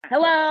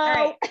Hello. All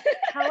right.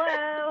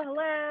 Hello.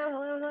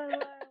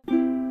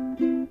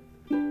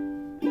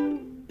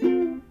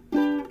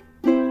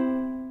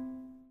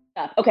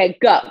 Okay,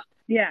 go.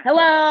 Yeah.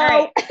 Hello. All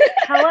right.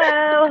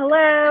 Hello.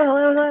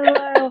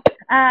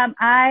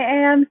 I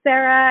am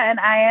Sarah, and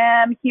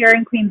I am here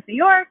in Queens, New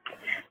York,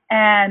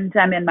 and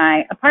I'm in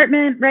my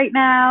apartment right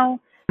now.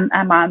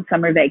 I'm on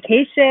summer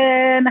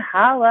vacation.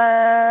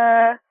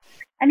 Holla.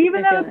 And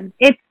even though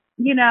it's,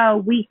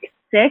 week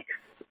 6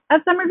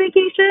 of summer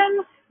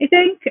vacation, I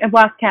think, I've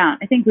lost count.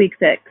 I think week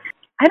 6.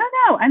 I don't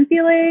know.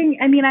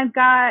 I've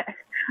got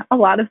a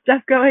lot of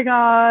stuff going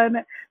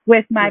on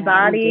with my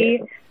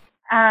body.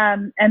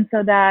 And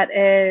so that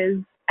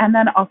is, and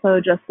then also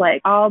just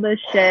like all this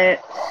shit.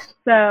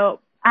 So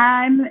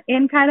I'm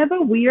in kind of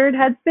a weird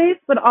headspace,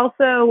 but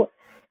also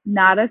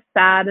not as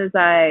sad as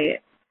I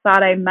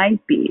thought I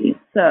might be.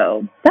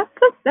 So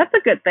that's a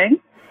good thing.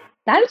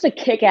 That is a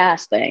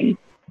kick-ass thing.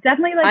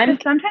 Definitely,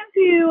 like, sometimes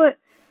you.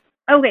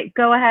 Oh wait,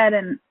 go ahead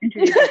and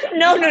introduce yourself.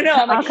 No.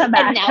 I'll come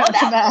back. And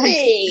now about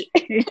me.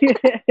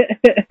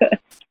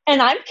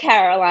 And I'm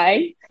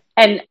Caroline.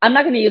 And I'm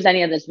not going to use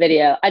any of this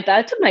video. I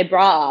took my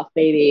bra off,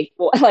 baby,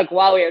 like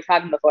while we were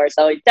talking before.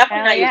 So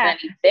definitely not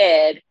using any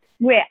vid.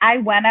 Wait, I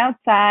went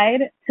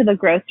outside to the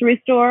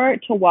grocery store,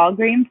 to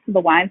Walgreens, to the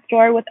wine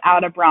store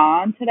without a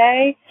bra on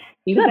today.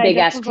 You got big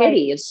ass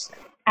titties.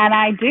 And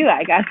I do.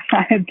 I got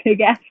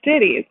big ass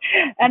titties.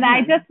 And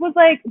I just was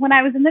like, when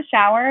I was in the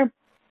shower,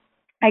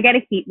 I get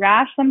a heat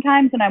rash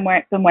sometimes when I'm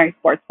wearing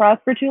sports bras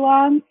for too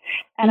long.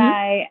 And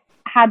I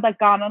had like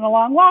gone on a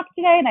long walk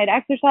today, and I'd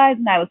exercised,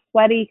 and I was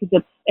sweaty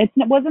because it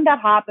wasn't that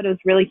hot, but it was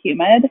really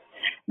humid,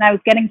 and I was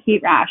getting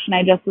heat rash, and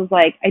I just was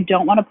like, I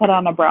don't want to put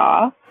on a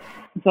bra,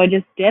 so I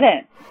just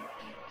didn't.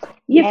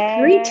 You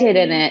free-tit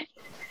in it.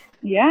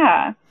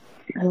 Yeah,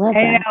 I love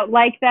that.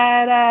 Like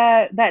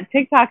that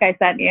TikTok I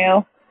sent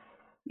you.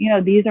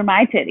 These are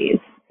my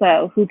titties,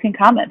 so who can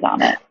comment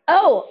on it?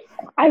 Oh,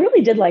 I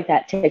really did like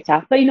that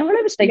TikTok, but you know what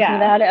I was thinking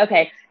about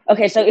it?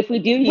 Okay. So if we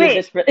do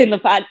use this in the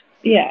pod,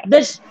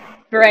 this.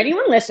 For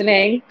anyone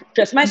listening,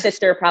 just my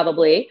sister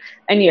probably,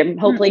 and you're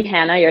hopefully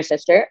Hannah, your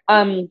sister.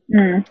 I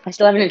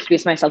still haven't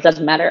introduced myself.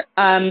 Doesn't matter.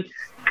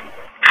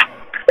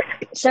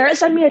 Sarah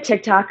sent me a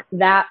TikTok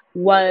that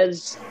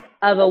was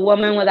of a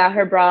woman without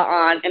her bra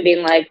on and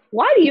being like,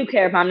 "Why do you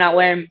care if I'm not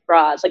wearing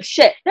bras? Like,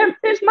 shit,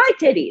 there's my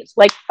titties.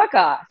 Like, fuck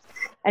off."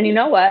 And you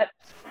know what?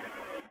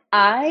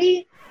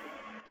 I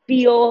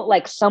feel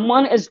like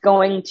someone is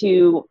going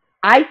to.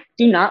 I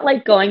do not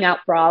like going out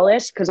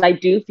braless because I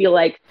do feel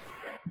like.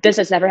 This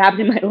has never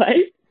happened in my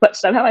life, but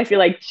somehow I feel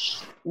like,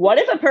 what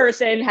if a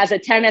person has a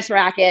tennis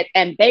racket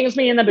and bangs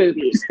me in the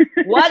boobies?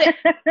 What if,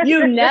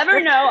 you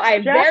never know, I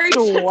have very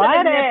sensitive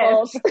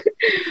nipples.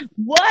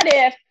 What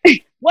if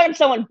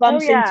someone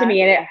bumps into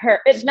me and it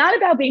hurts? It's not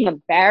about being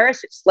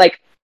embarrassed. It's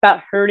like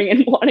about hurting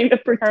and wanting the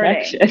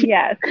protection.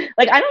 Yes.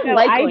 Like, I don't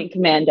like going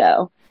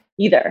commando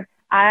either.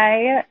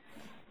 I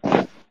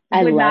would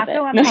not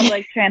go on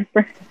public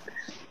transport.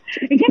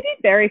 It can be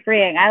very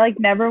freeing. I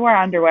never wear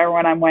underwear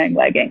when I'm wearing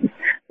leggings,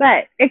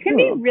 but it can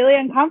be really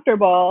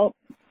uncomfortable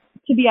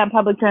to be on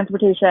public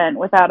transportation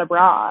without a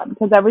bra on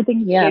because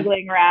everything's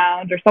jiggling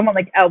around or someone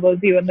elbows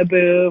you in the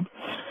boob.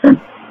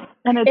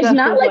 And it's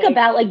not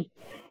about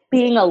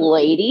being a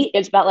lady.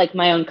 It's about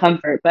my own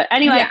comfort. But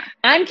anyway,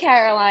 I'm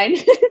Caroline.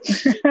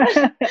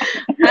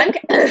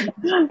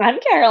 I'm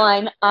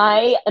Caroline.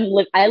 I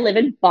live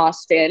in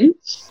Boston.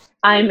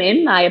 I'm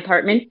in my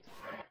apartment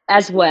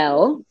as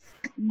well.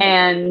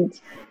 And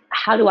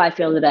how do I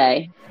feel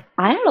today?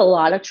 I had a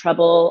lot of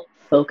trouble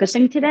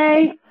focusing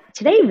today.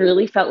 Today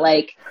really felt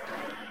like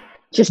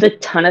just a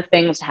ton of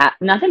things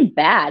happened. Nothing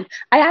bad.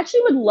 I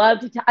actually would love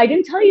to. I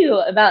didn't tell you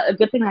about a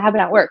good thing that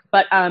happened at work,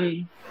 but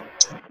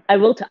I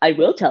will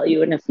tell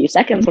you in a few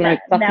seconds when I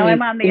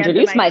fucking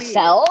introduce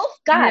myself.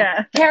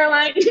 God,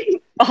 Caroline,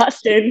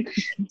 Boston.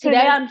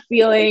 Today I'm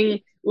feeling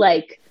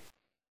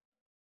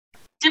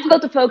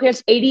difficult to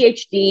focus,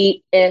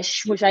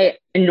 ADHD-ish, which I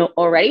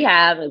already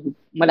have,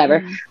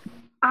 whatever.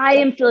 I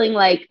am feeling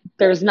like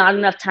there's not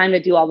enough time to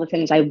do all the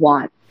things I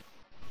want.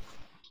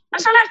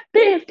 That's not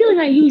that feeling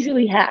I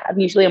usually have.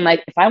 Usually I'm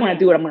like, if I want to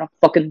do it, I'm going to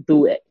fucking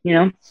do it,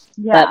 Yeah.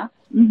 But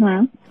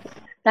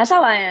that's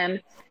how I am.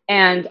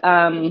 And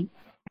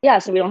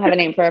so we don't have a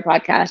name for our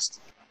podcast.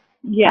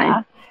 Yeah.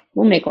 Fine.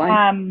 We'll make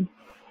one.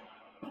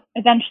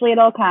 Eventually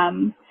it'll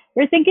come.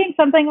 We're thinking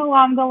something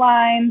along the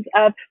lines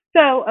of,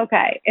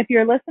 if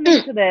you're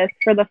listening to this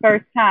for the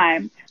first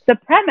time, the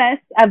premise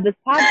of this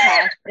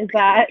podcast is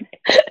that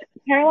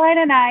Caroline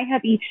and I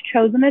have each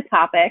chosen a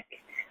topic.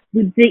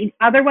 The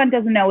other one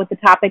doesn't know what the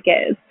topic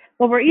is,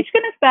 but we're each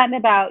going to spend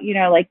about,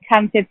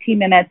 10, 15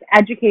 minutes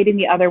educating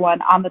the other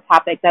one on the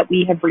topic that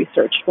we have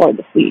researched for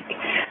this week.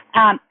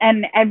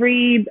 And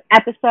every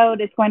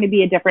episode is going to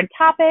be a different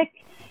topic.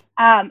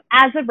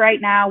 As of right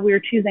now, we're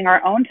choosing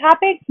our own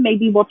topics.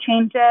 Maybe we'll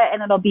change it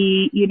and it'll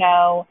be,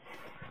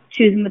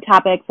 choosing the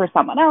topic for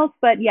someone else.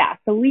 But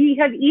so we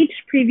have each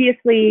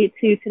previously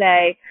to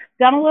today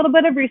done a little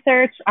bit of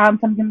research on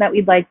something that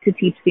we'd like to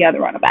teach the other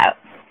one about.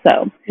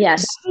 So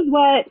yes, that is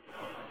what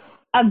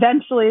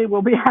eventually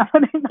will be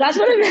happening. That's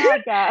what it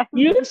is.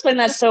 You explained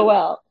that so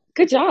well.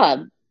 Good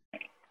job.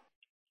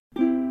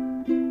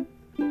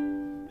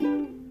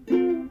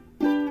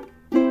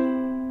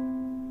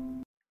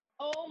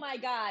 Oh my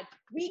God.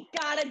 We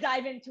gotta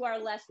dive into our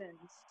lessons,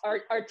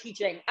 our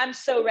teaching. I'm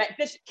so ready.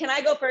 Can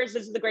I go first?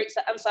 This is the great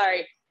stuff. I'm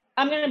sorry.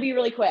 I'm gonna be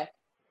really quick.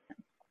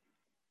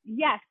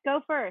 Yes,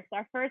 go first.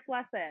 Our first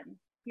lesson.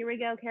 Here we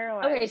go,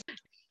 Caroline. Okay.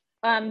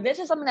 This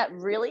is something that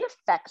really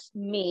affects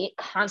me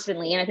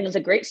constantly. And I think it's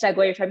a great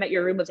segue if I met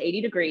your room was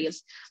 80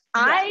 degrees.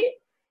 Yeah. I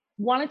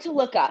wanted to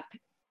look up,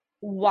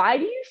 why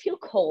do you feel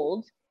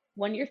cold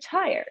when you're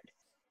tired?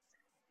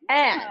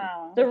 And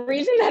the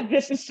reason that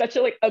this is such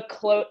a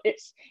quote,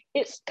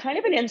 it's kind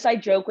of an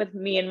inside joke with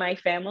me and my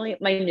family,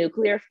 my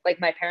nuclear, like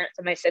my parents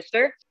and my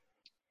sister.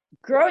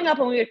 Growing up,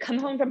 when we would come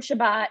home from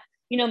Shabbat,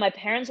 you know, my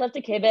parents left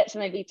the kibbutz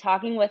and I'd be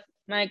talking with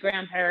my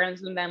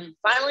grandparents, and then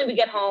finally we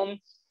get home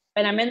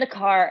and I'm in the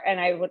car, and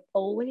I would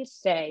always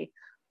say,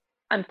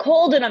 I'm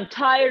cold and I'm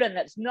tired, and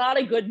that's not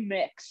a good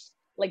mix.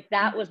 Like,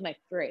 that was my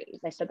phrase.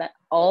 I said that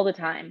all the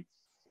time.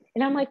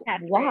 And I'm like,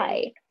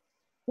 why?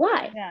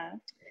 Yeah.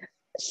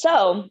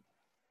 So,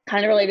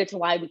 kind of related to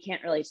why we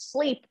can't really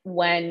sleep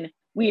when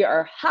we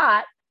are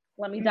hot,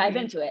 let me dive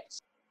into it.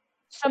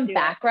 Some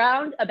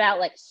background about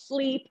like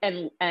sleep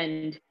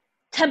and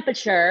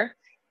temperature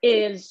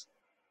is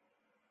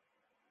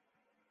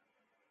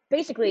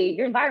basically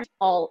your environment,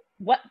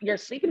 what your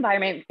sleep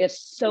environment is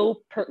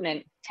so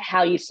pertinent to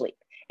how you sleep.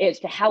 It's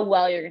to how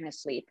well you're going to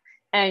sleep.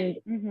 And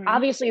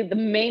obviously the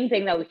main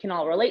thing that we can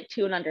all relate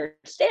to and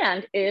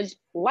understand is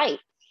light.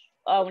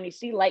 When you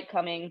see light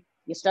coming,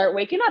 you start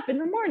waking up in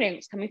the morning,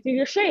 it's coming through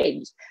your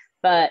shades.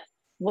 But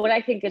what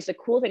I think is the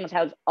cool thing is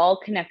how it's all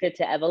connected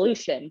to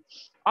evolution.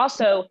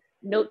 Also,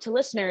 note to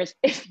listeners,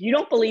 if you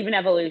don't believe in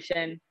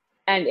evolution,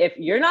 and if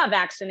you're not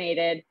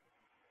vaccinated,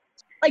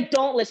 like,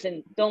 don't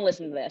listen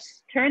to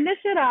this. Turn this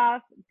shit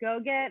off. Go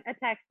get a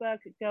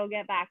textbook. Go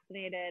get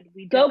vaccinated.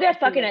 Go get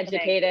fucking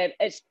educated.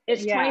 It's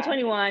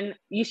 2021.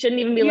 You shouldn't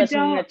even be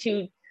listening to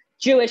two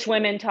Jewish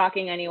women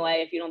talking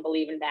anyway if you don't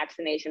believe in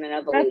vaccination and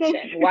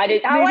evolution. Why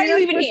are you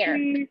even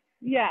here?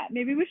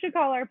 Maybe we should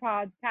call our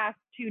podcast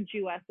Two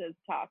Jewesses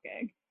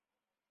Talking.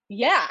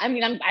 Yeah, I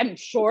mean, I'm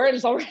sure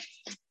it's already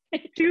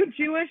two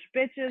Jewish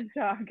bitches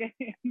talking.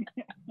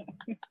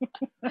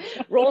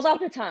 rolls off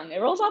the tongue.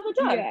 It rolls off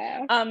the tongue.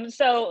 Yeah.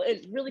 So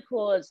it's really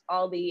cool as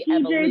all the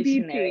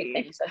evolutionary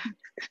things.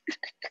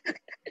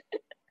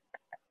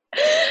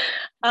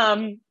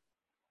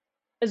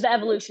 Is the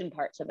evolution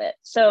parts of it.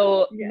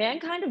 So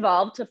mankind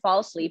evolved to fall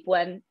asleep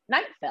when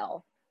night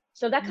fell.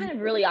 So that kind of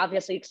really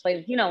obviously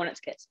explains, you know, when it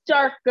gets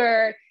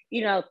darker,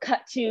 you know,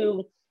 cut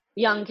to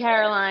young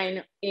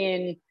Caroline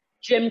in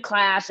gym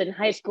class in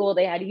high school.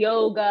 They had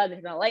yoga, they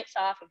had the lights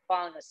off, and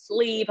falling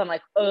asleep. I'm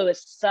like, oh,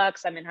 this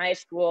sucks. I'm in high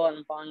school and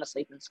I'm falling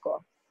asleep in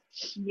school.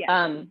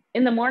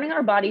 In the morning,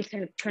 our bodies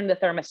kind of turn the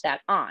thermostat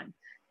on,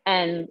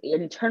 and the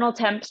internal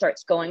temp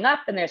starts going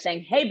up, and they're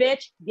saying, hey,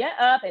 bitch, get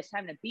up. It's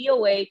time to be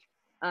awake,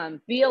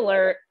 be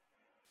alert.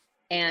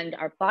 And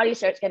our body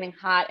starts getting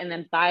hot. And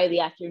then by the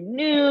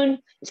afternoon,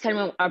 it's kind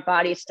of when our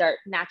bodies start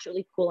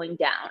naturally cooling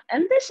down.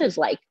 And this is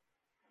like,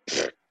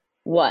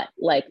 what,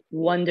 like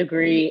 1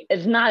 degree?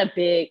 It's not a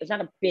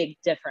big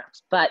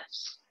difference. But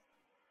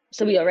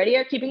so we already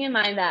are keeping in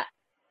mind that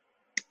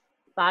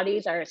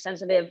bodies are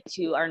sensitive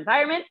to our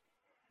environment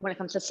when it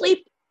comes to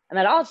sleep, and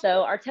that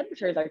also our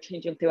temperatures are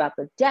changing throughout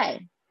the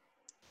day.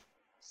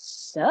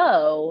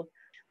 So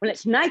when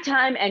it's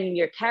nighttime and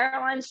you're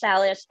Caroline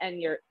Salas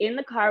and you're in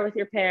the car with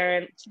your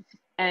parents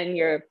and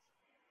you're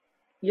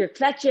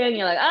fetching,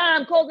 you're like,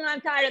 I'm cold and I'm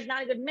tired, it's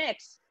not a good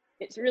mix.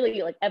 It's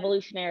really like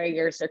evolutionary.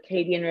 Your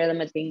circadian rhythm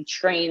is being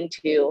trained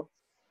to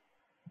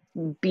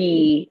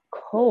be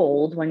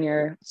cold when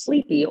you're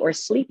sleepy, or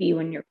sleepy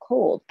when you're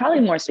cold. Probably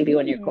more sleepy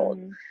when you're cold.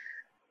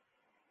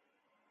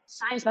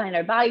 Science behind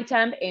our body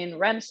temp. In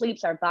REM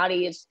sleeps, our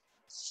bodies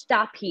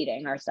stop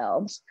heating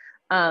ourselves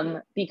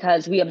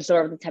because we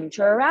absorb the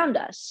temperature around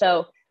us.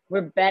 So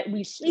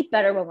we sleep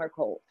better when we're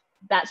cold.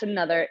 That's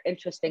another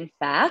interesting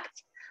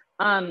fact.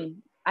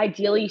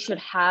 Ideally, you should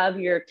have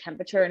your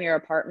temperature in your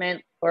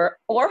apartment or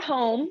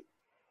home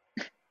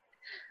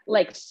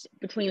like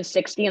between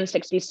 60 and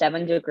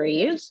 67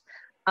 degrees.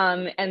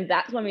 And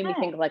that's what made me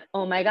think of like,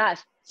 oh my gosh.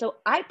 So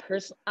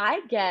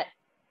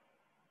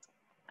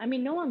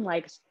no one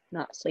likes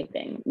not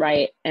sleeping,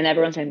 right? And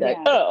everyone's saying like,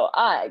 oh,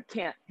 I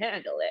can't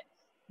handle it.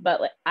 But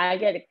like, I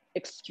get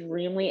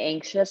extremely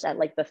anxious at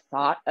like the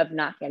thought of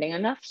not getting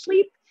enough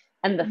sleep,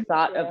 and the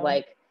thought of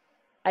like,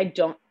 I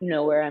don't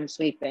know where I'm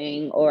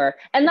sleeping,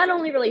 and that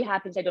only really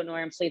happens, I don't know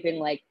where I'm sleeping,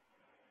 like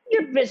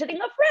you're visiting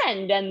a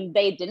friend and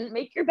they didn't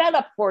make your bed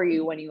up for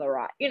you when you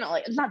arrived. You know,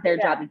 like it's not their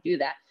job to do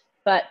that.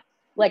 But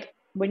like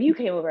when you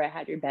came over, I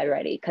had your bed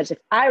ready, because if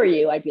I were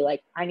you, I'd be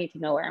like, I need to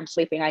know where I'm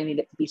sleeping. I need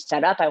it to be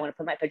set up. I want to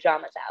put my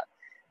pajamas out.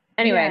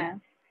 Anyway,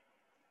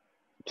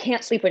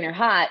 can't sleep when you're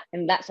hot.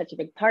 And that's such a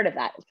big part of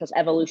that, because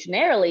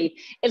evolutionarily,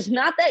 it's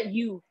not that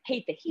you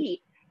hate the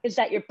heat, it's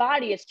that your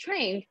body is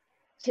trained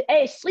to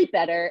sleep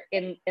better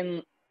in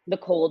the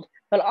cold,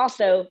 but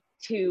also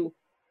to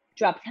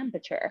drop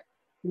temperature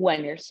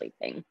when you're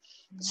sleeping.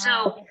 Wow.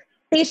 So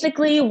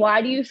basically,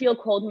 why do you feel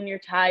cold when you're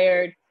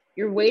tired?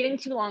 You're waiting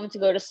too long to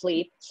go to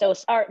sleep. So,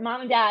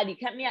 mom and dad, you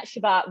kept me at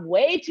Shabbat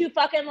way too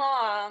fucking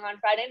long on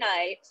Friday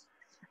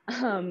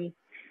nights.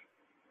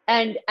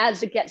 And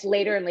as it gets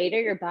later and later,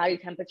 your body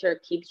temperature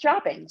keeps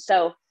dropping.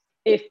 So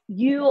if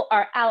you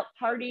are out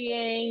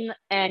partying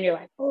and you're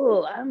like,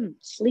 oh, I'm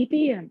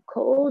sleepy, I'm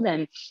cold,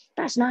 and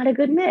that's not a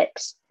good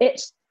mix.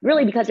 It's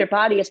really because your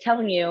body is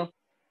telling you,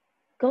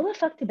 go the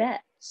fuck to bed.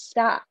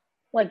 Stop.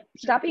 Like,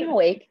 stop being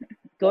awake.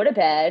 Go to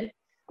bed.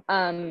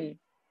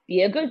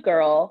 Be a good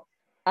girl.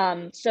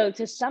 So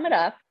to sum it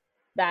up,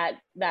 that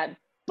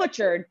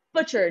butchered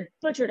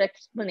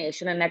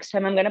explanation, and next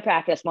time I'm going to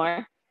practice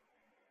more,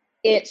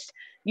 it's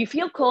you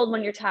feel cold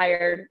when you're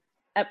tired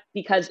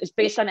because it's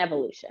based on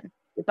evolution.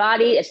 Your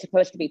body is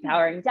supposed to be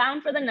powering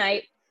down for the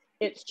night.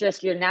 It's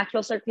just your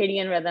natural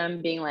circadian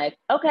rhythm being like,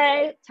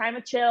 okay, time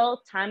to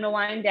chill, time to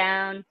wind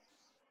down,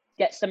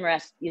 get some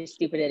rest, you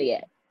stupid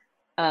idiot.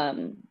 That's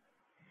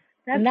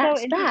so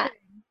interesting. That.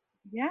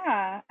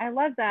 Yeah, I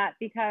love that,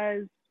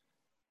 because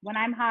when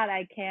I'm hot,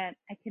 I can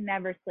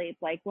never sleep.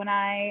 Like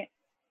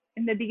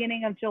in the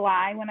beginning of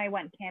July, when I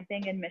went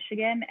camping in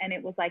Michigan and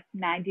it was like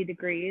 90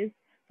 degrees,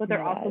 but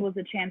there also was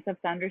a chance of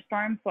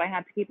thunderstorms, so I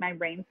had to keep my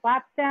rain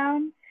flaps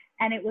down,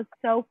 and it was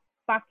so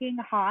fucking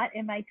hot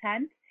in my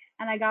tent,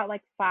 and I got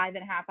like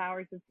 5.5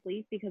 hours of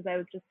sleep because I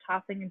was just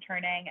tossing and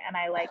turning, and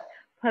I like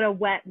put a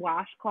wet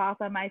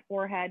washcloth on my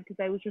forehead because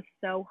I was just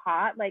so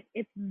hot. Like,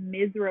 it's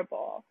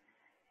miserable.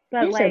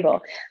 But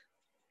miserable.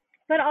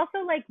 But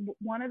also, like,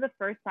 one of the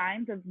first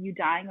signs of you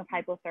dying of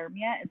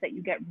hypothermia is that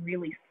you get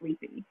really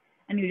sleepy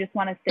and you just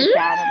want to sit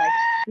down and like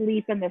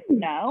sleep in the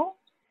snow.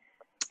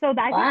 So I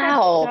think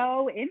that's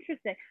so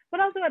interesting.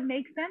 But also it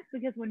makes sense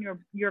because when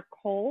you're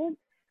cold,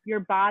 your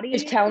body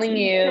is telling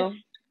you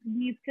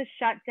needs to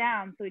shut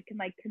down so it can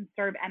like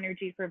conserve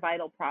energy for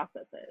vital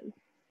processes.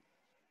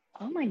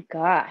 Oh my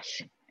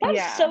gosh.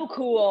 That's so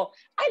cool.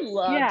 I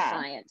love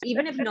science.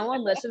 Even if no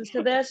one listens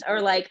to this, or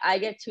like I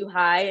get too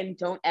high and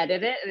don't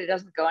edit it and it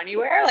doesn't go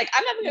anywhere, like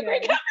I'm having a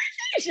great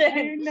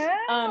conversation.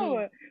 I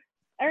know.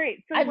 All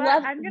right. So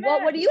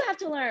what do you have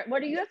to learn?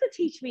 What do you have to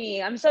teach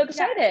me? I'm so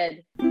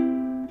excited.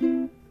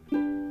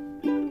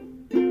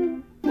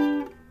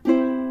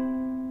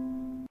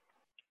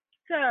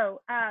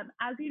 So,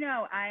 as you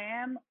know,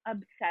 I am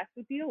obsessed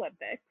with the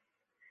Olympics.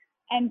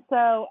 And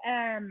so,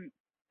 and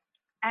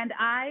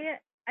I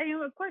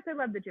of course, I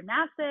love the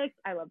gymnastics,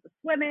 I love the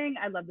swimming,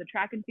 I love the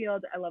track and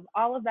field, I love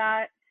all of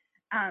that.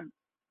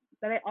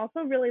 But I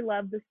also really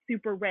love the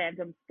super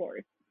random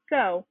sports.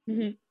 So,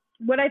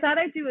 what I thought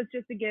I'd do is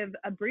just to give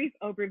a brief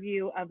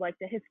overview of like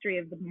the history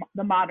of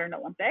the modern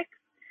Olympics.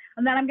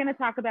 And then I'm going to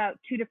talk about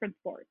two different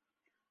sports.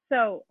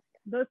 So,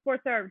 those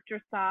sports are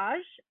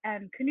dressage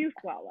and canoe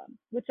slalom,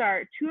 which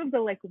are two of the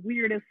like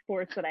weirdest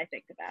sports that I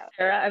think about.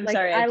 Sarah, I'm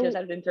sorry, I just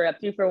have to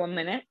interrupt you for 1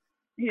 minute.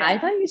 Yeah. I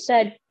thought you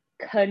said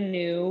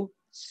canoe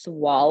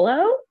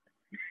swallow.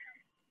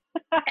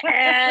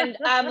 And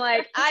I'm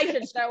like, I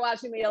should start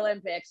watching the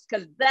Olympics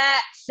because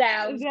that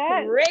sounds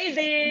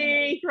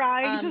crazy.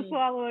 Trying to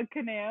swallow a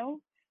canoe.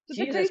 But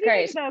the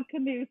crazy thing about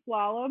canoe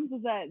slaloms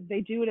is that they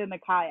do it in a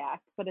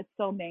kayak, but it's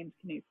still named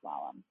canoe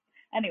slalom.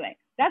 Anyway,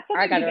 that's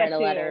something I got to write a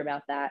letter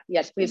about that.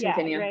 Yes, please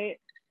continue. Right.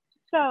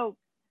 So,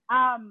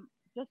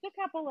 just a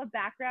couple of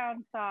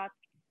background thoughts,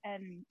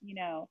 and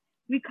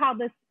we call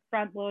this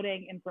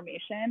front-loading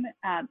information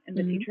in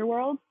the teacher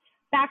world.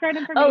 Background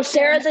information. Oh,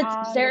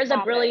 Sarah's a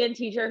brilliant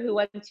teacher who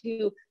went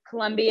to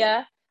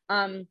Columbia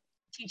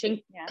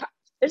teaching. Yeah.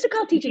 Is it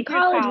called teaching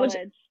college?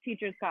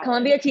 Teachers College.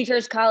 Columbia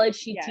Teachers College.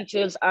 She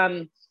teaches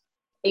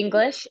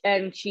English,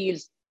 and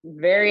she's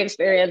very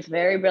experienced,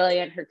 very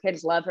brilliant. Her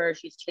kids love her.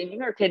 She's changing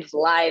her kids'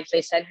 lives.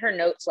 They send her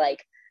notes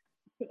like,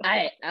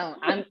 I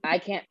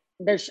can't.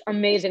 There's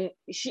amazing.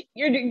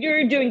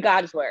 You're doing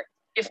God's work.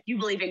 If you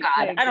believe in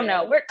God, I don't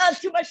know.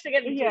 That's too much to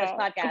get into this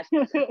podcast.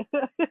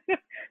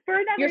 For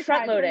another You're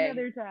front loading.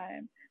 Another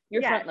time.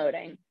 You're front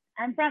loading.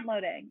 I'm front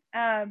loading.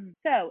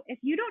 So if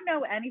you don't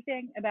know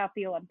anything about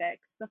the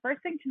Olympics, the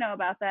first thing to know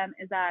about them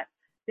is that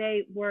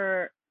they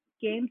were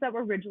games that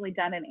were originally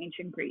done in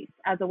ancient Greece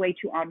as a way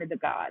to honor the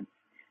gods.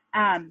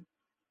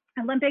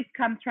 Olympics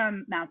comes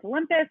from Mount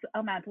Olympus.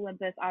 Mount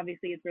Olympus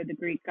obviously is where the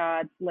Greek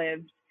gods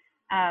lived.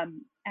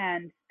 And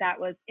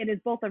it is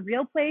both a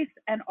real place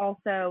and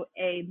also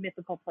a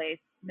mythical place,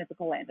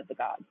 mythical land of the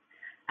gods.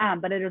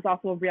 But it is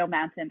also a real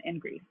mountain in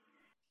Greece.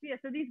 Yeah,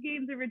 so these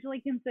games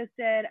originally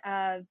consisted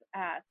of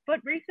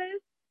foot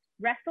races,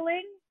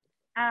 wrestling,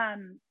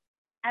 and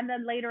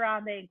then later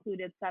on they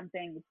included some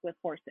things with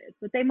horses.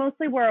 But they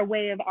mostly were a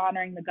way of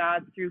honoring the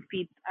gods through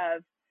feats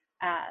of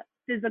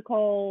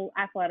physical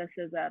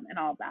athleticism and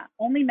all of that.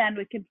 Only men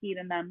would compete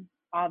in them,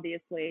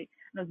 obviously.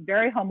 It was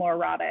very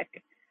homoerotic.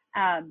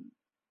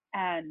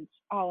 And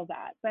all of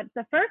that. But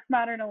the first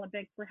modern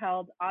Olympics were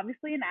held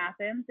obviously in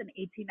Athens in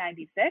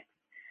 1896.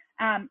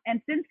 And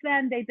since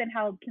then, they've been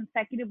held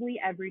consecutively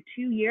every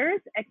 2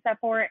 years, except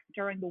for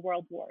during the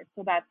World Wars.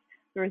 So that's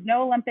There was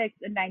no Olympics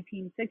in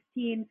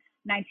 1916,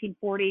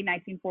 1940,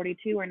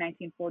 1942, or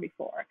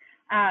 1944.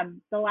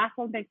 The last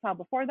Olympics held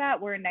before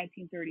that were in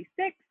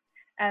 1936,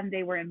 and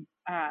they were in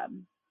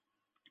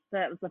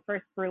that was the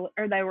first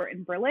they were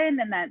in Berlin,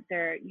 and that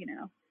they're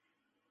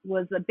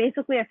was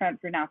basically a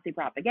front for Nazi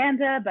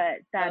propaganda, but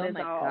that is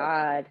all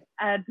God.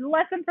 A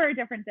lesson for a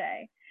different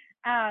day.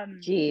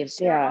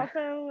 Jeez, yeah.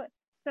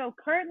 So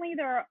currently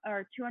there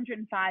are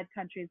 205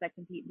 countries that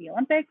compete in the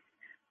Olympics,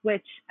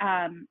 which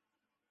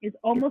is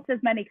almost as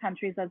many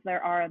countries as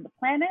there are on the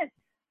planet.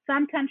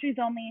 Some countries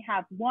only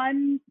have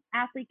one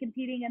athlete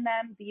competing in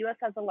them. The U.S.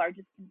 has the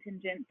largest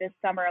contingent this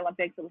Summer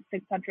Olympics. It was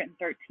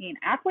 613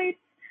 athletes.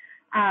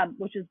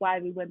 Which is why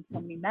we win so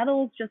many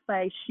medals just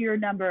by sheer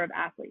number of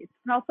athletes.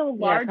 And also a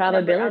large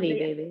probability,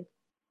 baby.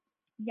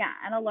 Yeah,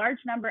 and a large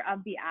number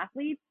of the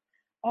athletes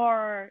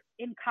are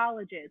in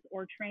colleges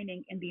or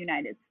training in the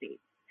United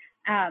States.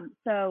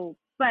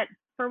 But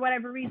for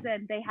whatever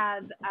reason, they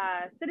have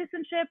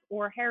citizenship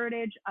or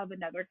heritage of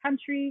another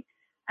country.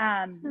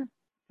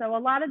 So a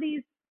lot of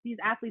these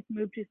athletes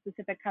move to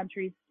specific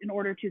countries in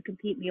order to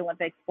compete in the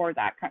Olympics for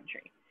that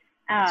country.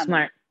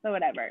 Smart. So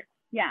whatever.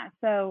 Yeah.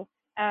 So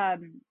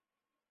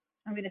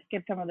I'm going to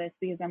skip some of this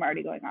because I'm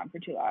already going on for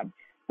too long.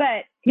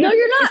 But no,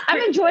 you're not.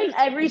 I'm enjoying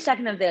every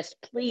second of this.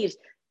 Please.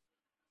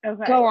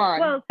 Okay. Go on.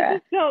 Well,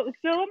 so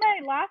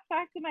my last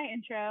fact in my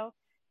intro,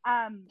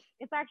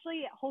 it's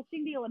actually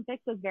hosting the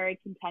Olympics was very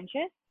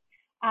contentious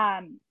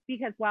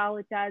because while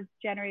it does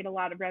generate a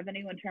lot of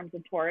revenue in terms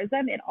of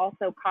tourism, it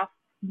also costs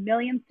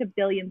millions to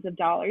billions of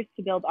dollars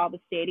to build all the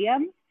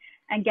stadiums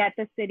and get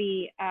the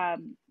city,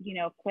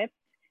 equipped.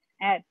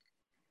 And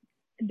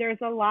there's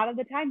a lot of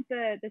the times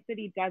the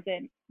city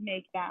doesn't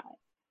make that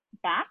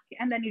back,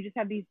 and then you just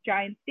have these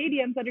giant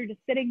stadiums that are just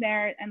sitting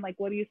there, and like,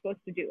 what are you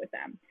supposed to do with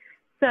them?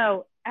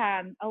 So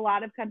a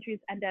lot of countries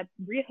end up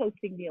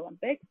rehosting the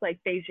Olympics, like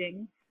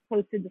Beijing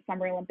hosted the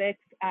Summer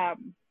Olympics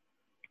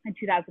in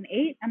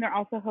 2008, and they're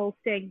also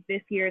hosting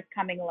this year's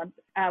coming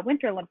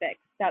Winter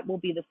Olympics that will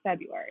be this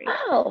February.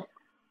 Oh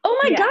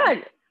my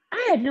God,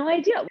 I had no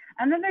idea.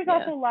 And then there's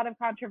also a lot of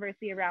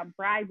controversy around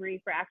bribery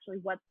for actually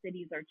what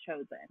cities are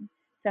chosen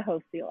to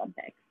host the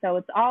Olympics. So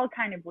it's all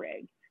kind of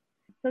rigged.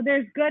 So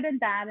there's good and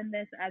bad in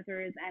this, as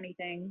there is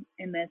anything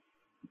in this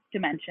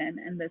dimension,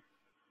 in this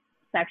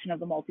section of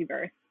the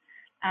multiverse.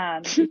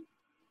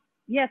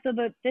 So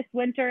this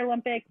Winter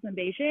Olympics in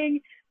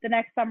Beijing, the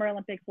next Summer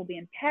Olympics will be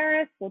in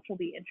Paris, which will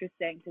be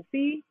interesting to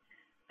see.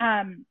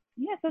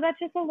 So that's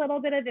just a little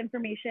bit of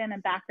information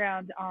and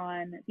background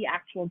on the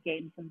actual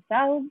games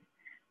themselves.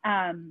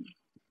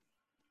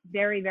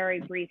 Very,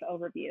 very brief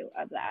overview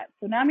of that.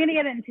 So now I'm going to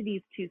get into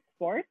these two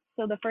sports.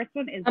 So the first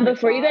one is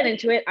before you get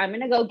into it, I'm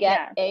going to go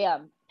get a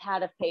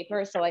pad of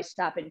paper so I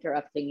stop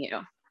interrupting you.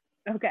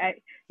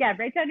 Okay. Yeah,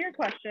 write down your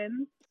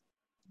questions.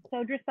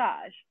 So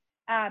dressage.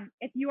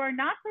 If you are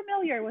not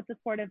familiar with the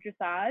sport of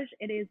dressage,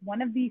 it is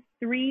one of the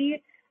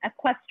 3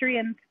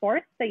 equestrian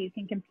sports that you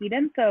can compete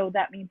in. So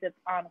that means it's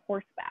on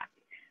horseback.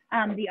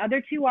 The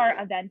other 2 are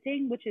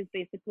eventing, which is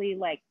basically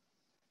like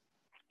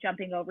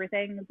jumping over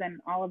things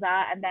and all of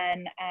that. And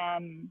then,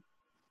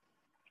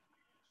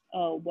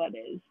 what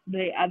is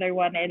the other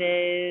one? It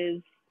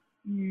is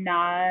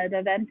not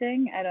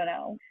eventing. I don't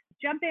know.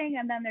 Jumping,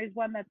 and then there's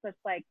one that's just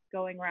like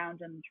going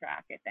around in the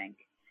track, I think.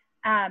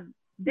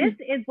 This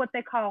is what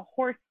they call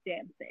horse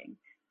dancing.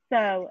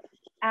 So,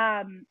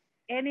 and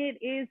it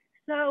is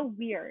so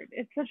weird.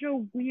 It's such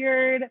a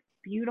weird,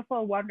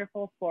 beautiful,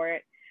 wonderful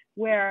sport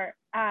where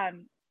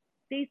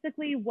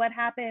basically what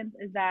happens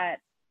is that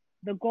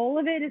the goal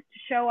of it is to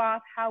show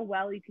off how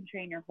well you can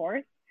train your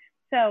horse.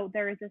 So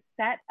there is a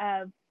set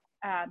of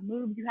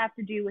moves you have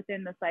to do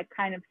within this like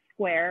kind of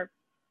square,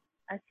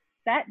 a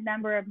set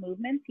number of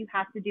movements you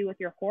have to do with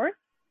your horse.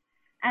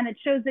 And it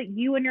shows that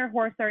you and your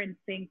horse are in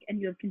sync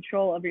and you have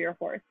control over your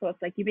horse. So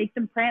it's like you make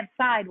them prance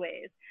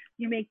sideways.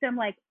 You make them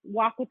like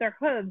walk with their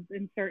hooves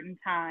in certain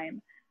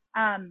time.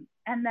 And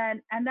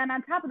then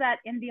on top of that,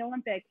 in the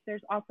Olympics,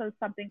 there's also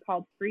something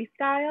called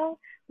freestyle,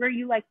 where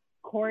you like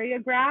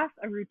choreograph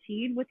a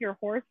routine with your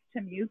horse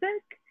to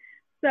music.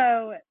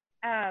 So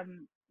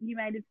you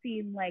might have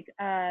seen like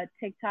a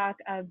TikTok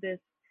of this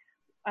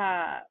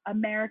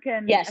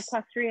American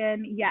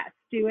equestrian,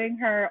 doing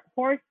her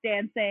horse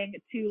dancing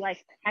to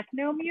like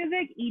techno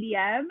music,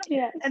 EDM.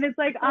 And it's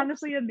like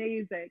honestly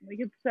amazing. Like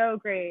it's so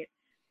great.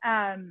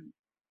 I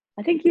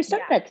think you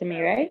sent that to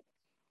me, right?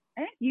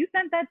 I think you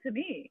sent that to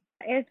me.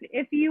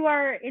 If you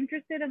are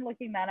interested in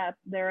looking that up,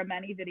 there are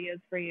many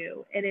videos for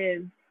you. It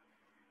is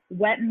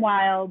wet and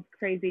wild,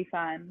 crazy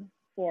fun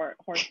for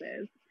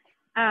horses.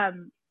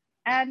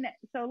 And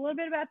so a little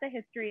bit about the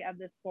history of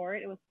this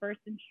sport. It was first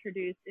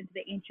introduced into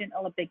the ancient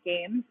Olympic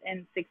Games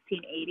in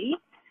 1680.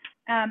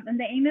 And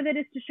the aim of it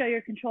is to show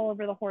your control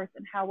over the horse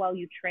and how well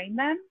you train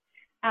them.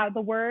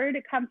 The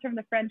word comes from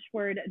the French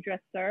word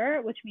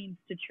dresseur, which means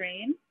to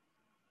train.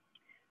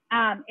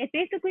 It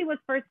basically was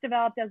first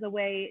developed as a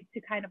way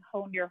to kind of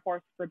hone your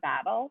horse for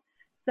battle.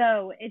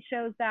 So it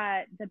shows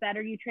that the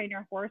better you train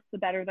your horse, the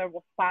better they'll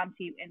respond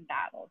to you in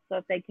battle. So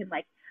if they can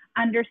like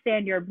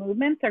understand your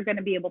movements are going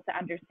to be able to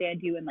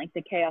understand you in like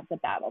the chaos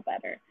of battle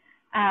better.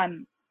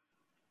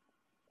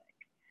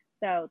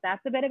 So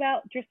that's a bit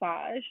about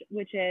dressage,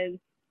 which is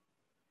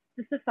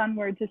just a fun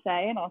word to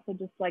say, and also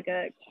just like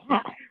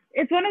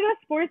it's one of those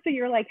sports that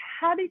you're like,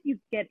 how did you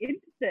get into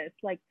this?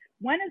 Like,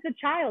 when as a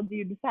child do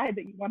you decide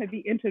that you want to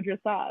be into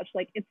dressage?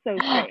 Like, it's so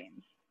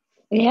strange.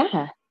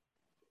 Yeah.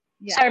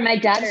 Sorry, my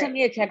dad sent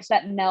me a text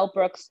that Mel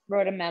Brooks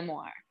wrote a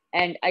memoir,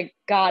 and I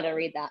gotta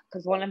read that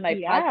because one of my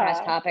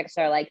podcast topics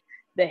are like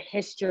the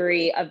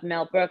history of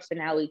Mel Brooks and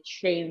how he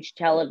changed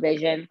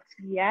television.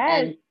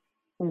 Yes. And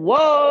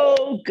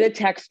whoa, good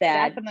text,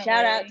 Dad. Definitely.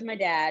 Shout out to my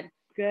dad.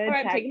 Good. All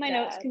right, I'm taking my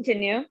notes.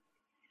 Continue.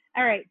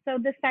 All right. So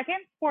the second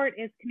sport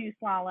is canoe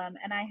slalom,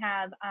 and I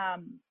have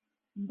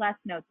less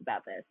notes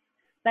about this,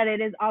 but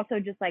it is also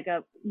just like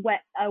a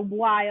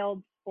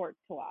wild sport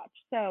to watch.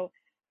 So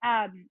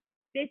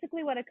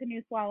basically what a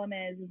canoe slalom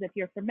is if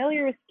you're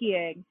familiar with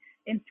skiing,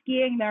 in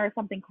skiing there is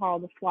something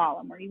called a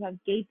slalom where you have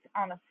gates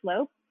on a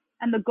slope,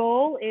 and the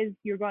goal is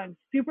you're going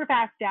super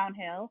fast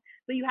downhill,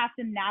 but you have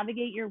to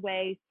navigate your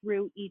way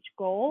through each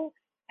goal,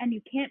 and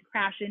you can't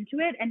crash into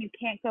it, and you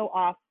can't go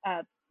off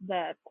of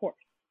the course.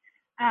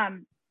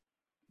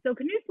 So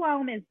canoe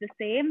slalom is the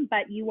same,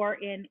 but you are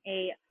in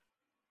a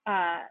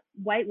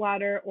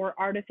whitewater or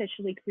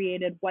artificially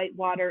created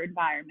whitewater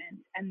environment,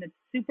 and it's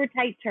super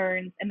tight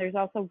turns, and there's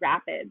also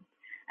rapids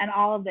and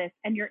all of this,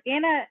 and you're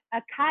in a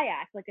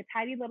kayak, like a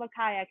tiny little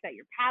kayak that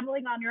you're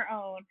paddling on your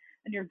own,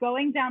 and you're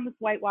going down this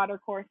whitewater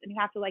course, and you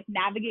have to like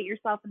navigate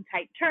yourself in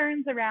tight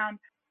turns around,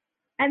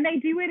 and they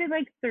do it in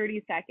like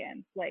 30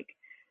 seconds. Like,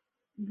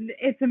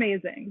 it's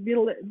amazing.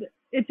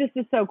 It just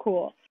is so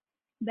cool.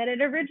 That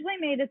it originally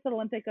made its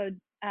Olympic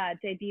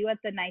debut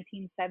at the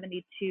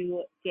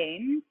 1972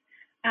 Games,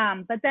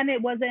 but then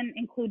it wasn't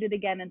included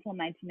again until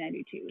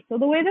 1992. So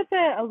the way that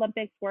the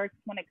Olympics works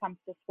when it comes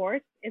to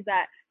sports is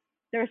that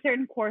there are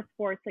certain core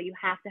sports that you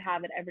have to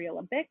have at every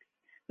Olympics,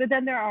 but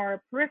then there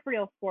are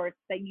peripheral sports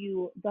that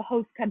the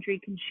host country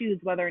can choose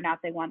whether or not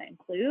they want to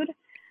include.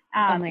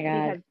 Oh my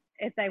God. Because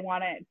if they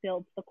want to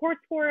build the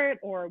courts for it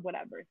or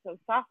whatever. So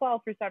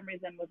softball, for some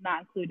reason, was not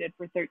included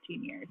for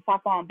 13 years,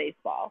 softball and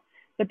baseball,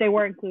 but they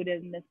were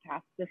included in this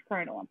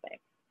current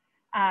Olympics.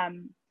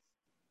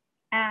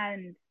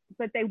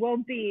 But they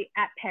won't be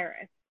at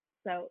Paris.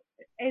 So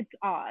it's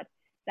odd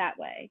that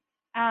way.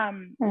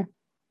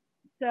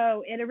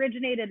 So it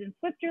originated in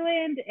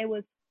Switzerland.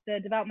 The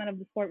development of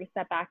the sport was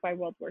set back by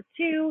World War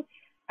II.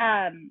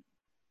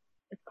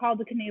 It's called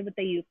the canoe, but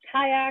they use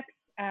kayaks.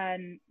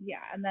 And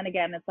then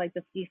again, it's like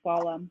the ski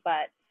slalom,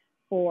 but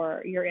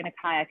you're in a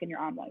kayak and you're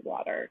on white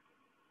water.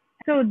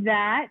 So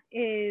that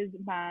is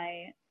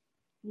my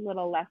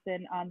little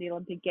lesson on the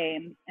Olympic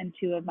Games and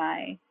two of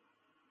my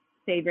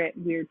favorite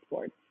weird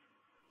sports.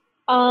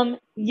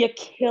 You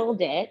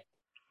killed it.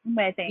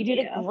 Thank you. You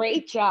did a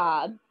great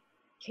job.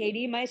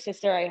 Katie, my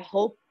sister, I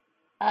hope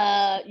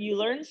you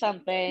learned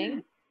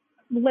something.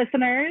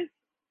 Listeners,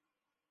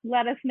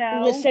 let us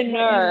know. Listener,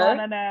 what you want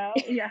to know.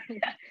 Yeah.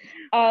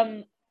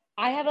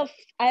 I have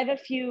a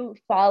few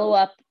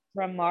follow-up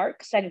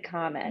remarks and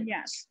comments.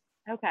 Yes.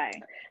 Okay.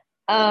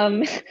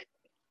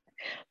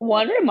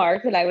 One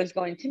remark that I was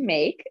going to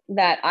make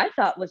that I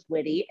thought was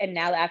witty, and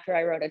now after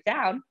I wrote it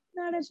down,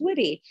 not as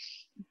witty.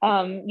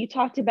 You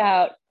talked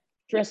about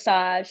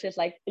dressage is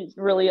like, it's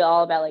really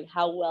all about like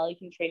how well you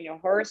can train your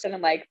horse. And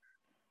I'm like,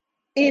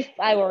 if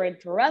I were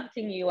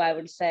interrupting you, I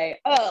would say,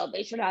 oh,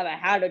 they should have a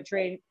how to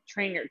train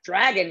your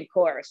dragon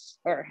course,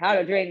 or how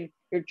to train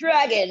your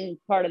dragon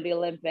part of the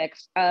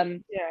Olympics.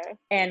 And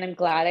I'm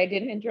glad I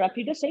didn't interrupt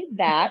you to say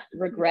that.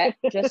 Regret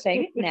just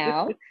saying it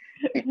now.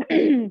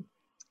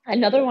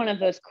 Another one of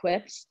those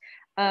quips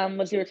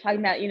was you were talking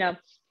about,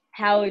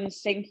 how in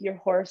sync your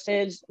horse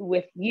is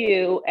with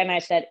you. And I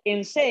said,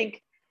 In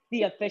Sync,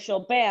 the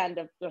official band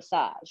of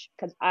dressage,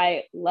 because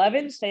I love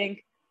In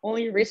Sync.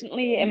 Only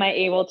recently am I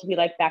able to be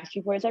like,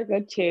 Backstreet Boys are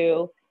good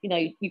too.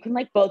 You can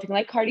like both. You can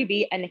like Cardi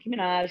B and Nicki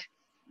Minaj.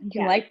 You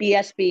can like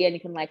BSB and you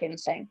can like In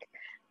Sync.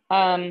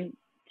 Two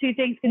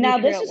things. Now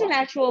this is an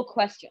actual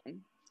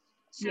question.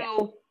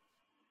 So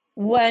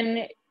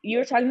when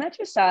you're talking about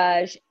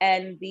dressage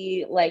and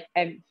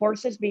and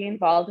horses being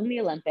involved in the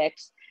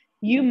Olympics,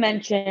 you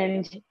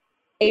mentioned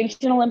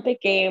ancient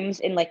Olympic Games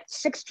in like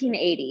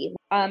 1680.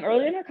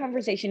 Earlier in our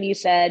conversation, you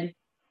said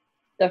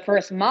the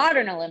first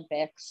modern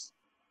Olympics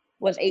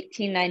was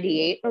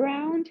 1898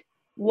 around.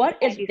 What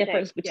is the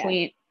difference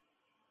between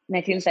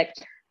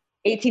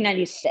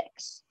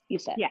 1896, you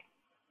said? Yeah.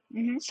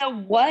 Mm-hmm. So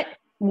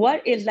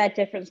what is that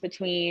difference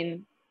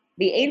between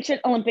the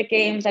ancient Olympic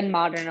Games and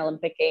modern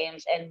Olympic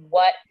Games, and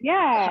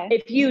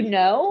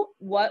if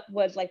what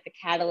was like the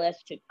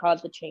catalyst to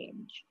cause the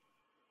change?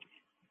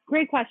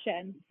 Great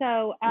question.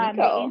 So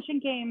the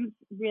ancient games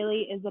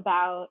really was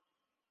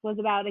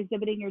about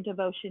exhibiting your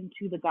devotion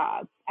to the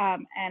gods,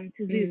 and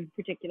to Zeus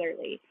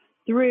particularly,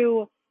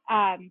 through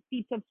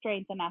feats of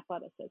strength and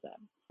athleticism.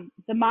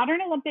 The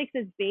modern Olympics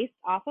is based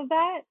off of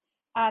that.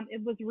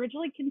 It was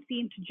originally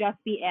conceived to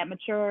just be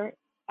amateur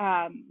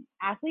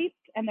athletes,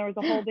 and there was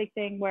a whole big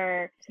thing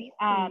where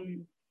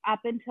up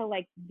until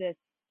like the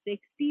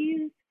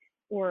 60s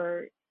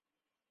or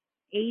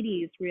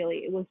 80s, really,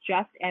 it was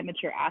just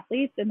amateur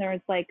athletes, and there was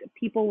like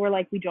people were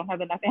like, we don't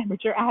have enough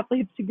amateur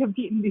athletes to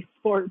compete in these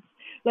sports.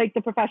 Like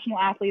the professional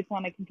athletes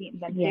want to compete in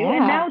them too.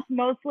 And now it's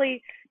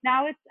mostly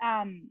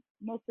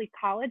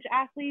college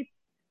athletes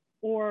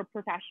or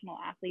professional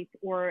athletes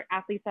or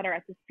athletes that are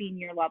at the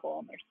senior level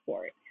in their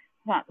sport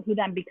who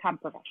then become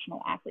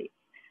professional athletes.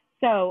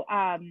 So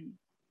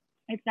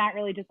it's not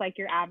really just like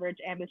your average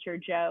amateur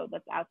Joe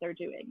that's out there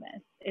doing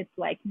this. It's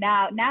like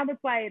now that's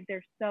why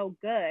they're so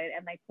good,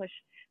 and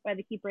why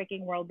they keep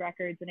breaking world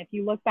records. And if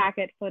you look back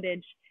at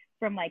footage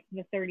from like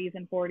the 30s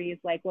and 40s,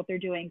 like what they're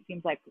doing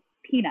seems like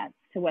peanuts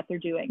to what they're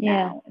doing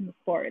now in the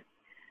sports.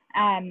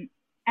 And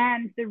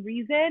the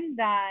reason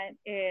that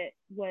it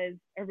was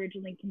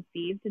originally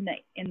conceived in the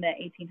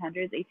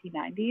 1800s,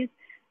 1890s,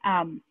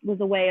 was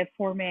a way of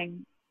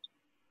forming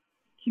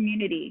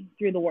community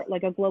through the world,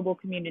 like a global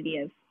community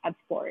of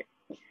sport,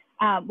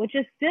 which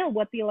is still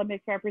what the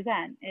Olympics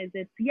represent. It's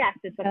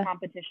a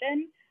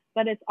competition,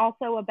 but it's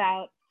also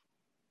about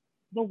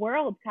the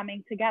world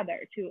coming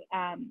together to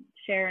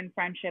share in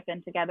friendship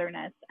and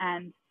togetherness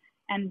and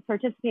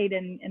participate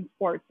in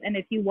sports. And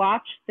if you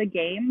watch the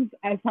games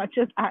as much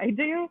as I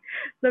do,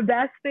 the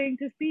best thing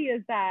to see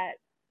is that,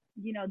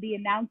 you know, the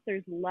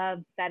announcers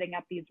love setting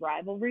up these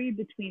rivalry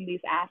between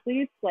these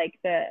athletes, like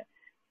the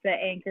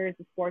anchors,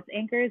 the sports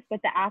anchors,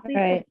 but the athletes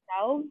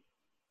themselves,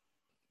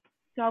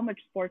 so much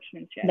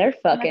sportsmanship. They're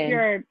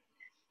fucking.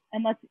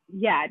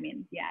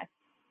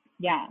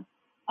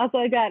 Also,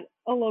 I got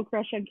a little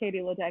crush on Katie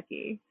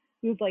Ledecky,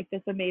 who's like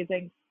this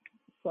amazing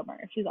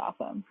swimmer. She's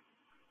awesome.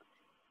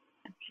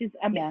 She's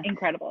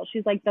incredible.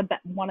 She's like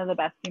one of the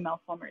best female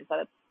swimmers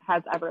that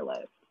has ever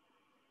lived.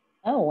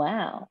 Oh,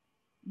 wow.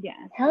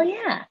 Yeah. Hell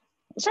yeah.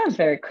 It sounds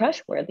very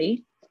crush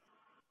worthy.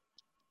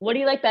 What do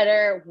you like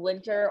better,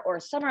 Winter or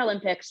Summer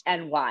Olympics,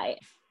 and why?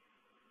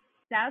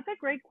 That's a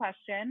great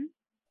question.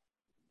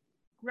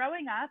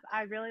 Growing up,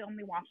 I really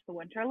only watched the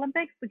Winter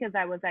Olympics because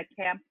I was at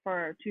camp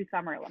for 2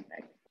 Summer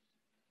Olympics.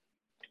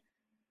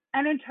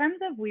 And in terms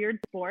of weird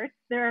sports,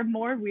 there are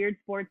more weird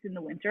sports in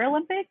the Winter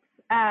Olympics,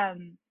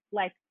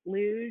 like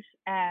luge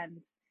and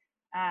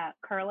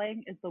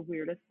curling is the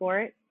weirdest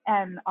sport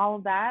and all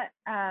of that.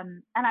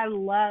 And I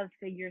love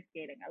figure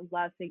skating. I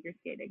love figure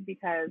skating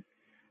because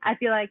I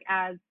feel like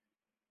as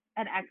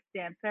an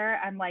ex-dancer,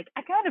 I'm like,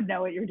 I kind of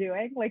know what you're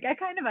doing. Like, I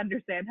kind of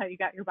understand how you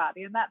got your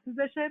body in that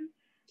position.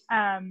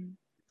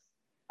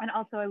 And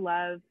also I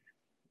love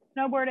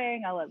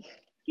snowboarding. I love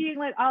skiing,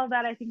 like all of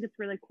that. I think it's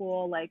really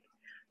cool. Like,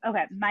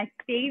 okay, my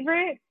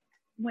favorite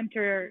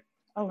Winter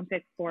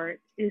Olympic sport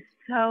is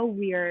so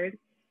weird.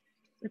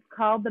 It's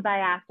called the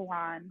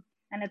biathlon,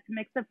 and it's a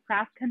mix of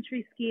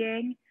cross-country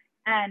skiing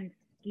and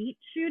skeet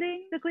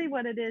shooting. Basically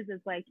what it is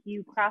like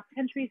you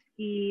cross-country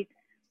ski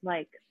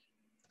like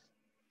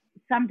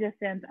some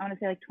distance, I want to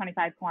say like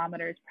 25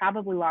 kilometers,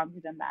 probably longer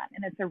than that,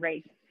 and it's a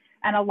race.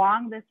 And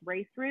along this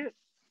race route,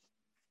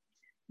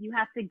 you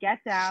have to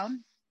get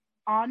down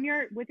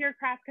with your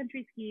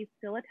cross-country skis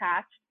still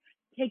attached,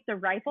 take the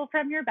rifle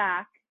from your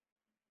back,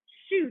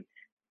 shoot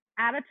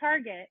at a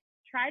target,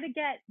 try to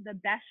get the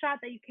best shot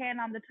that you can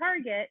on the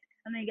target,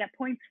 and then you get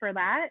points for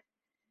that,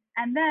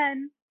 and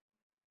then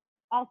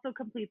also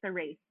complete the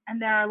race.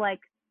 And there are like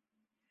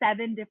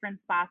 7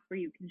 different spots where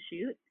you can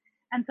shoot.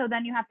 And so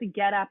then you have to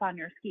get up on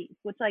your skis,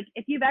 which, like,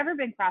 if you've ever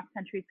been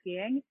cross-country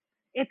skiing,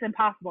 it's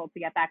impossible to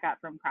get back up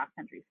from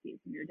cross-country skis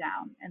when you're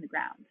down in the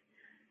ground.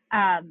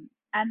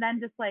 And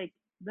then just like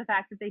the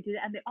fact that they do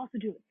that, and they also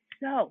do it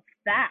so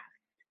fast.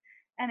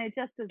 And it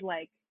just is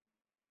like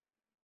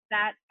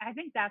that. I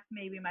think that's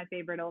maybe my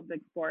favorite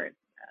Olympic sport,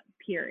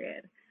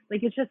 period.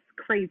 Like, it's just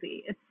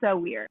crazy. It's so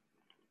weird.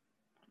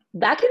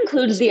 That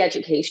concludes the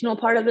educational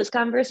part of this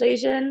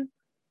conversation.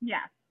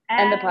 Yeah.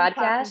 And the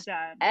podcast.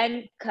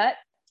 And cut.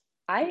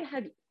 I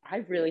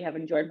really have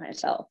enjoyed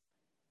myself.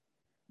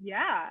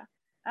 Yeah.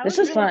 This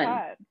was really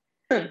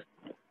fun.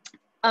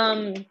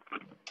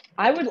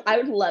 I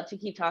would love to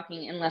keep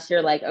talking unless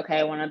you're like, okay,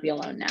 I want to be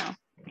alone now.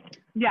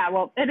 Yeah,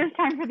 well, it is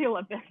time for the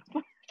Olympics.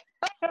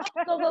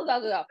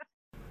 Go.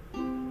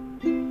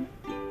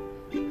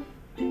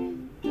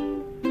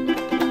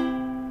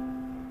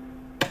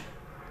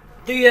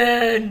 The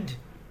end.